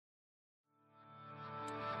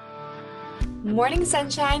Morning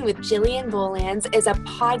Sunshine with Jillian Bolands is a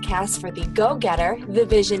podcast for the go-getter, the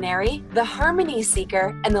visionary, the harmony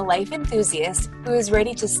seeker, and the life enthusiast who is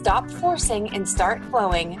ready to stop forcing and start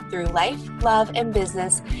flowing through life, love, and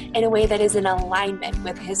business in a way that is in alignment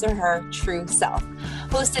with his or her true self.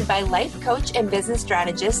 Hosted by life coach and business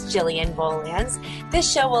strategist Jillian Bolands,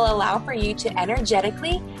 this show will allow for you to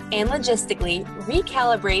energetically and logistically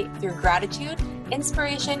recalibrate through gratitude,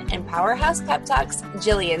 inspiration, and powerhouse pep talks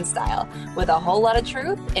Jillian style, with a whole lot of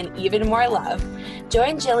truth and even more love.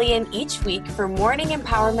 Join Jillian each week for morning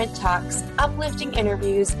empowerment talks, uplifting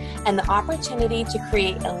interviews, and the opportunity to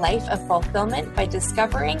create a life of fulfillment by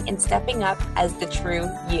discovering and stepping up as the true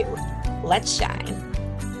you. Let's shine.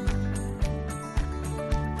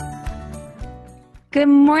 Good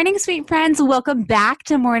morning, sweet friends. Welcome back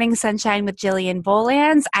to Morning Sunshine with Jillian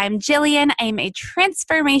Bolands. I'm Jillian. I'm a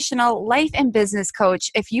transformational life and business coach.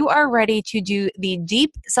 If you are ready to do the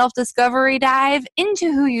deep self-discovery dive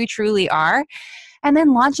into who you truly are, and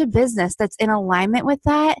then launch a business that's in alignment with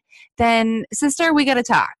that, then sister, we got to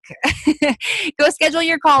talk. Go schedule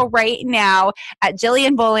your call right now at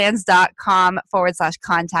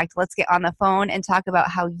jillianbolands.com/contact. Let's get on the phone and talk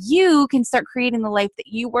about how you can start creating the life that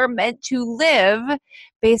you were meant to live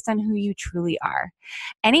based on who you truly are.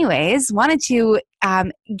 Anyways, wanted to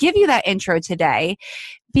give you that intro today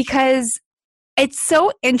because it's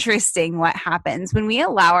so interesting what happens when we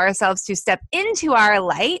allow ourselves to step into our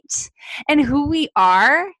light and who we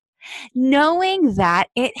are, knowing that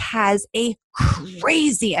it has a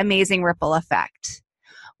crazy, amazing ripple effect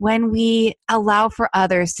when we allow for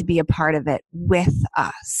others to be a part of it with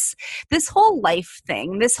us. This whole life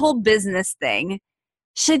thing, this whole business thing,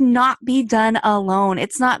 should not be done alone.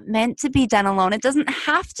 It's not meant to be done alone. It doesn't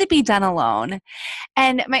have to be done alone.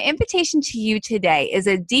 And my invitation to you today is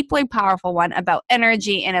a deeply powerful one about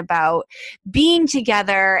energy and about being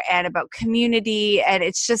together and about community. And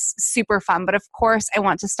it's just super fun. But of course, I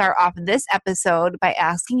want to start off this episode by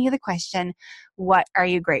asking you the question, what are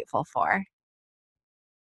you grateful for?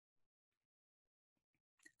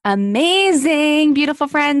 Amazing, beautiful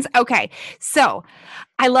friends. Okay, so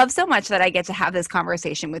I love so much that I get to have this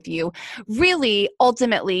conversation with you. Really,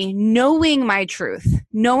 ultimately, knowing my truth,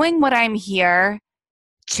 knowing what I'm here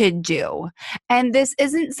to do. And this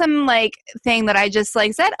isn't some thing that I just said,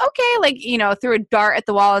 okay, threw a dart at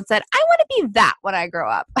the wall and said, I want to be that when I grow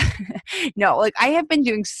up. No, I have been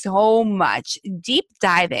doing so much deep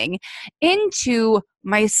diving into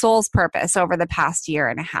my soul's purpose over the past year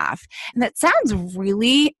and a half. And that sounds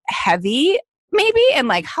really heavy, maybe,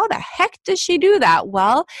 and how the heck does she do that?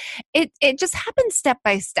 Well, it just happens step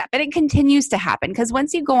by step, and it continues to happen because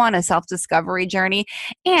once you go on a self-discovery journey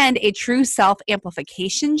and a true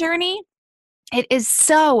self-amplification journey, it is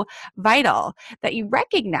so vital that you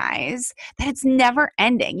recognize that it's never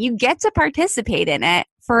ending. You get to participate in it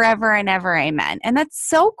forever and ever, amen. And that's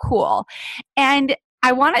so cool. And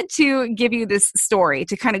I wanted to give you this story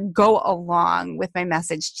to kind of go along with my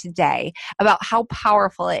message today about how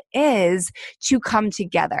powerful it is to come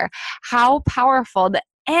together, how powerful the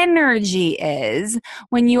energy is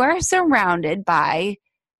when you are surrounded by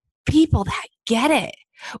people that get it,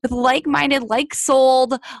 with like-minded,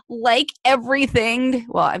 like-souled, like everything.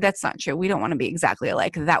 Well, that's not true. We don't want to be exactly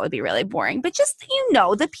alike. That would be really boring. But just,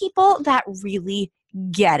 the people that really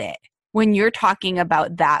get it when you're talking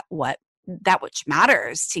about that which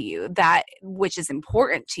matters to you, that which is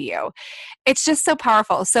important to you. It's just so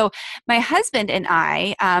powerful. So my husband and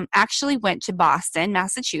I actually went to Boston,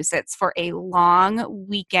 Massachusetts for a long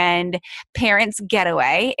weekend parents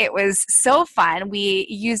getaway. It was so fun. We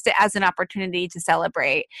used it as an opportunity to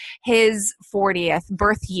celebrate his 40th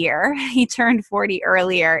birth year. He turned 40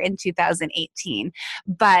 earlier in 2018,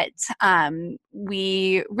 but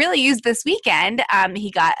we really used this weekend.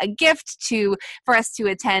 He got a gift for us to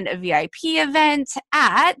attend a VIP event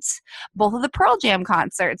at both of the Pearl Jam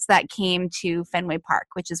concerts that came to Fenway Park,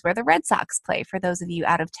 which is where the Red Sox play, for those of you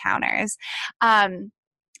out of towners.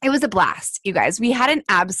 It was a blast, you guys. We had an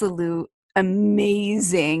absolute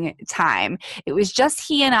amazing time. It was just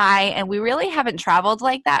he and I, and we really haven't traveled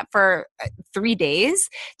like that for 3 days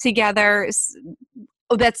together.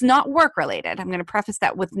 That's not work related. I'm going to preface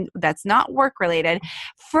that with that's not work related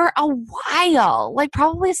for a while,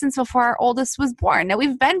 probably since before our oldest was born. Now,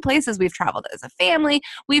 we've been places we've traveled as a family.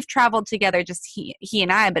 We've traveled together, just he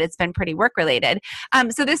and I, but it's been pretty work related.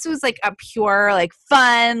 So this was a pure,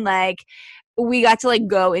 fun, we got to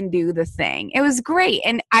go and do the thing. It was great.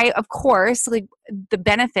 And I, of course, the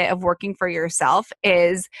benefit of working for yourself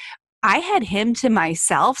is I had him to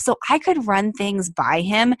myself so I could run things by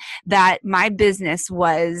him that my business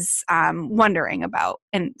was wondering about.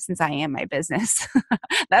 And since I am my business,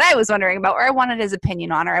 that I was wondering about, or I wanted his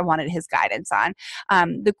opinion on, or I wanted his guidance on.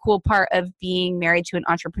 The cool part of being married to an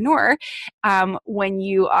entrepreneur, when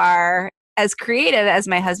you are as creative as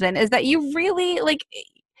my husband, is that you really like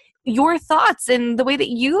your thoughts and the way that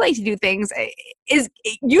you like to do things is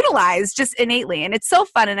utilized just innately. And it's so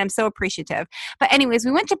fun and I'm so appreciative. But anyways,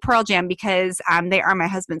 we went to Pearl Jam because they are my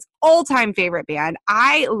husband's all-time favorite band.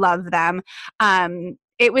 I love them.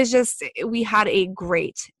 It was just, we had a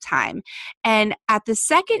great time. And at the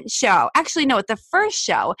second show, actually, no, at the first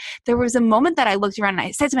show, there was a moment that I looked around and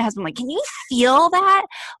I said to my husband, like, can you feel that?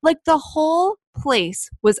 Like the whole place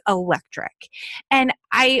was electric. And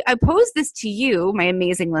I pose this to you, my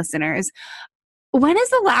amazing listeners. When is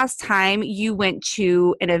the last time you went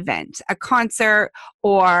to an event, a concert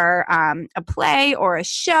or a play or a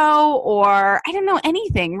show or I don't know,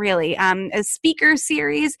 anything really, a speaker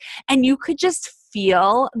series, and you could just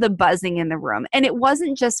feel the buzzing in the room? And it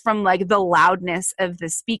wasn't just from like the loudness of the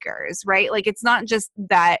speakers, right? Like it's not just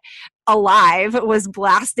that Alive was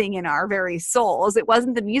blasting in our very souls. It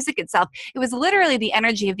wasn't the music itself. It was literally the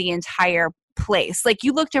energy of the entire place. Like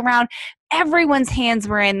you looked around, everyone's hands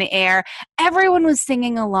were in the air, everyone was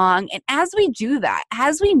singing along. And as we do that,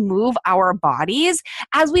 as we move our bodies,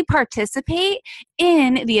 as we participate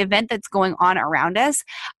in the event that's going on around us,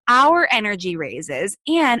 our energy raises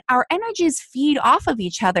and our energies feed off of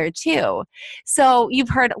each other too. So you've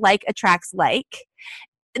heard like attracts like.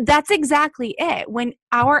 That's exactly it. When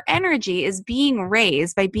our energy is being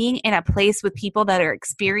raised by being in a place with people that are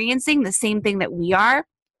experiencing the same thing that we are,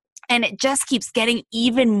 and it just keeps getting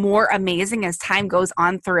even more amazing as time goes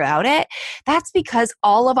on throughout it, that's because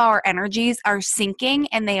all of our energies are syncing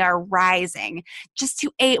and they are rising just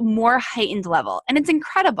to a more heightened level. And it's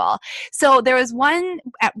incredible. So there was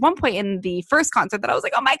at one point in the first concert that I was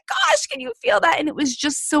like, oh my gosh, can you feel that? And it was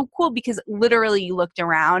just so cool because literally you looked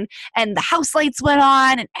around and the house lights went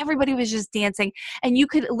on and everybody was just dancing. And you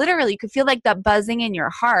could feel like the buzzing in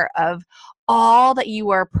your heart of all that you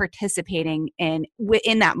are participating in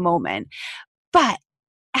that moment. But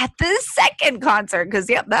at the second concert, because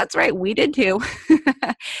yep, that's right, we did too.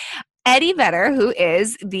 Eddie Vedder, who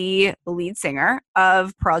is the lead singer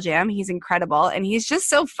of Pearl Jam, he's incredible. And he's just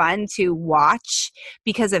so fun to watch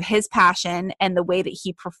because of his passion and the way that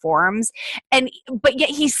he performs. But yet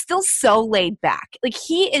he's still so laid back. Like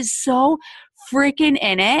he is so freaking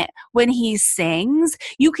in it when he sings.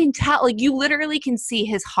 You can tell, like you literally can see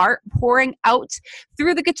his heart pouring out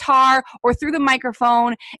through the guitar or through the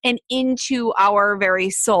microphone and into our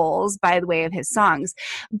very souls by the way of his songs.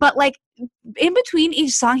 But like in between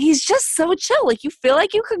each song, he's just so chill. Like you feel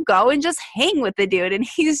like you could go and just hang with the dude. And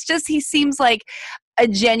he seems like a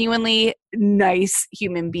genuinely nice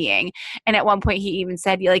human being. And at one point he even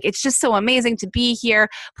said, like, it's just so amazing to be here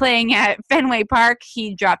playing at Fenway Park.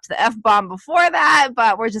 He dropped the F-bomb before that,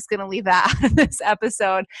 but we're just going to leave that out of this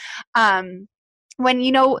episode. When,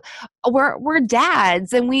 we're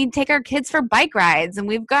dads and we take our kids for bike rides and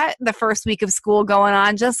we've got the first week of school going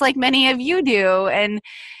on, just like many of you do. And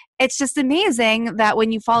it's just amazing that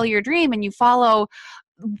when you follow your dream and you follow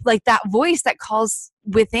like that voice that calls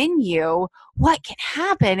within you, what can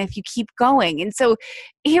happen if you keep going? And so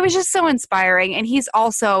he was just so inspiring. And he's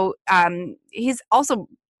also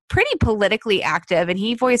pretty politically active and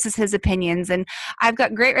he voices his opinions. And I've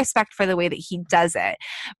got great respect for the way that he does it.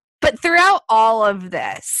 But throughout all of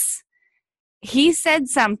this, he said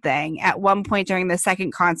something at one point during the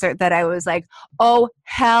second concert that I was like, oh,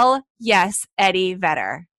 hell yes, Eddie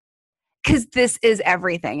Vedder. Because this is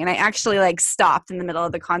everything. And I actually stopped in the middle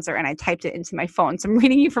of the concert and I typed it into my phone. So I'm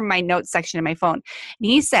reading you from my notes section of my phone. And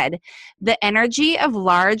he said, the energy of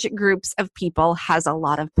large groups of people has a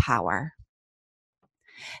lot of power.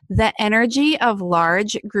 The energy of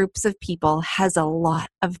large groups of people has a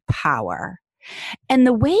lot of power. And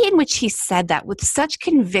the way in which he said that with such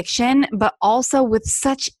conviction, but also with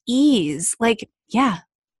such ease, yeah,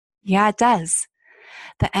 it does.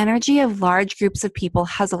 The energy of large groups of people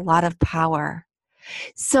has a lot of power.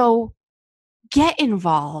 So get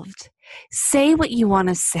involved. Say what you want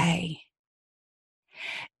to say.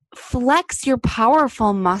 Flex your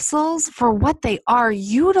powerful muscles for what they are.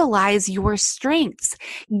 Utilize your strengths.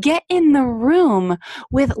 Get in the room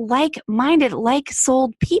with like-minded,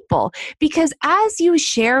 like-souled people. Because as you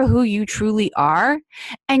share who you truly are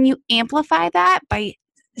and you amplify that by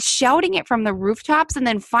shouting it from the rooftops and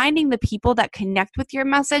then finding the people that connect with your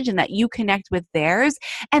message and that you connect with theirs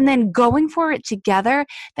and then going for it together,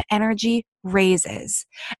 the energy raises.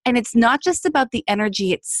 And it's not just about the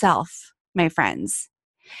energy itself, my friends.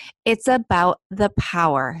 It's about the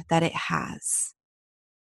power that it has.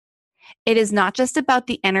 It is not just about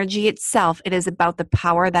the energy itself. It is about the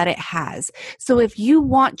power that it has. So if you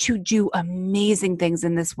want to do amazing things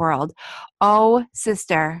in this world, oh,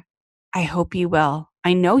 sister, I hope you will.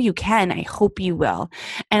 I know you can. I hope you will.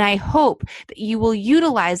 And I hope that you will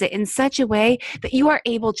utilize it in such a way that you are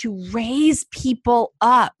able to raise people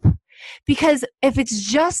up. Because if it's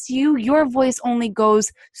just you, your voice only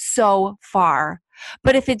goes so far.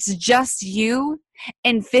 But if it's just you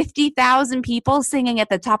and 50,000 people singing at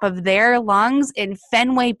the top of their lungs in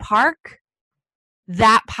Fenway Park,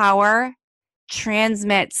 that power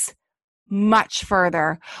transmits much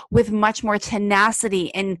further with much more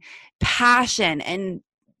tenacity and passion and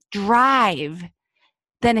drive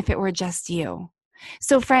than if it were just you.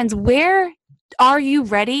 So friends, where are you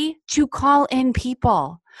ready to call in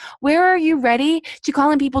people? Where are you ready to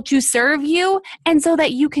call in people to serve you and so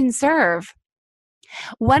that you can serve?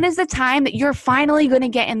 When is the time that you're finally going to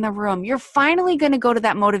get in the room? You're finally going to go to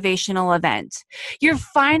that motivational event. You're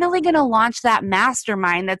finally going to launch that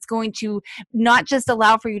mastermind that's going to not just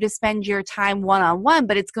allow for you to spend your time one-on-one,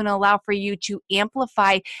 but it's going to allow for you to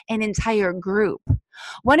amplify an entire group.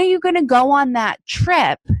 When are you going to go on that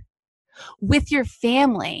trip with your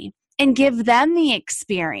family and give them the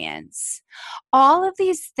experience? All of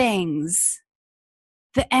these things,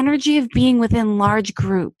 the energy of being within large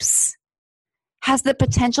groups, has the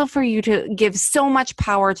potential for you to give so much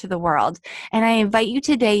power to the world. And I invite you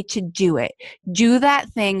today to do it. Do that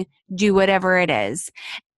thing. Do whatever it is.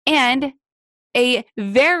 And a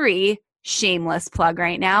very shameless plug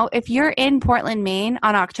right now. If you're in Portland, Maine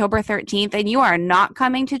on October 13th and you are not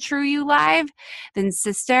coming to True You Live, then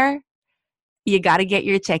sister, you got to get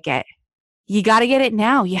your ticket. You got to get it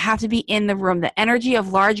now. You have to be in the room. The energy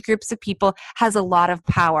of large groups of people has a lot of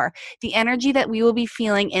power. The energy that we will be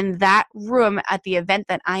feeling in that room at the event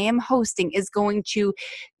that I am hosting is going to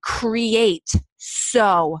create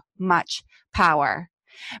so much power.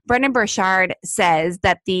 Brendon Burchard says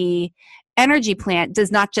that the energy plant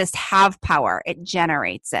does not just have power, it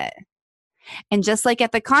generates it. And just like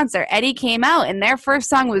at the concert, Eddie came out and their first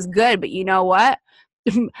song was good, but you know what?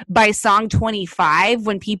 By song 25,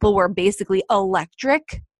 when people were basically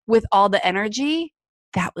electric with all the energy,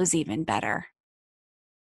 that was even better.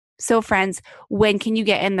 So friends, when can you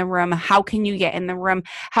get in the room? How can you get in the room?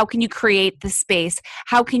 How can you create the space?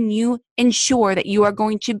 How can you ensure that you are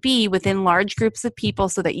going to be within large groups of people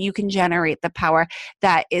so that you can generate the power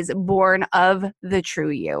that is born of the true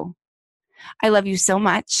you? I love you so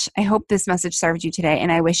much. I hope this message served you today,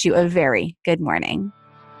 and I wish you a very good morning.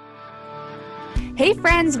 Hey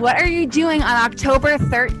friends, what are you doing on October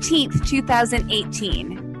 13th,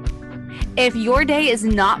 2018? If your day is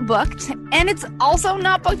not booked, and it's also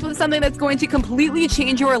not booked with something that's going to completely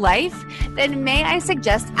change your life, then may I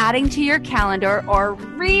suggest adding to your calendar or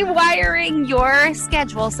rewiring your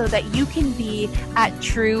schedule so that you can be at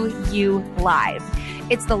True You Live.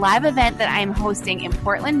 It's the live event that I'm hosting in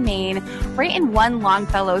Portland, Maine, right in One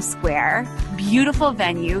Longfellow Square. Beautiful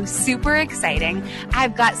venue, super exciting.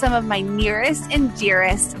 I've got some of my nearest and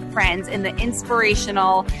dearest friends in the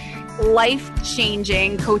inspirational,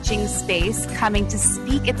 life-changing coaching space coming to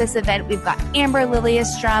speak at this event. We've got Amber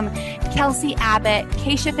Liliestrom, Kelsey Abbott,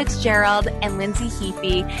 Keisha Fitzgerald, and Lindsay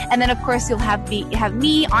Heaphy. And then, of course, you'll have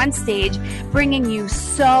me on stage bringing you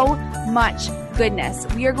so much goodness.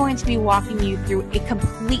 We are going to be walking you through a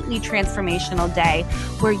completely transformational day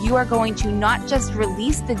where you are going to not just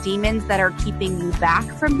release the demons that are keeping you back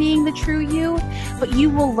from being the true you, but you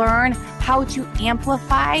will learn how to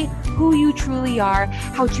amplify who you truly are,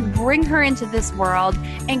 how to bring her into this world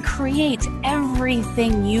and create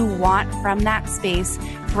everything you want from that space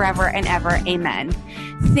forever and ever. Amen.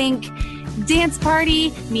 Think dance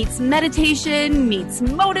party meets meditation, meets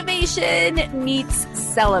motivation, meets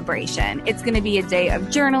celebration. It's going to be a day of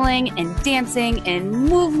journaling and dancing and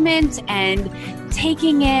movement and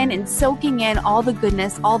taking in and soaking in all the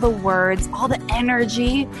goodness, all the words, all the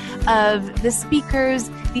energy of the speakers,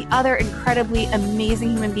 the other incredibly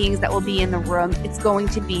amazing human beings that will be in the room. It's going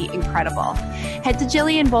to be incredible. Head to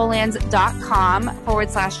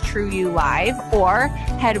jillianbolans.com/TrueYouLive or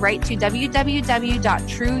head right to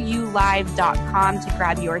www.trueyoulive.com to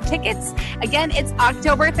grab your tickets. Again, it's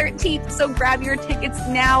October 13th, so grab your tickets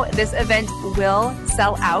now. This event will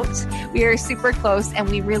sell out. We are super close and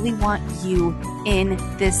we really want you in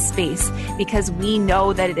this space because we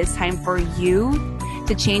know that it is time for you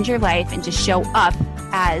to change your life and to show up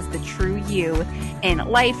as the true you in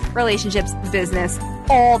life, relationships, business,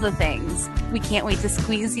 all the things. We can't wait to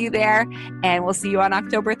squeeze you there, and we'll see you on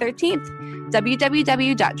October 13th.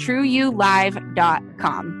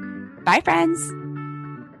 www.trueyoulive.com. Bye, friends.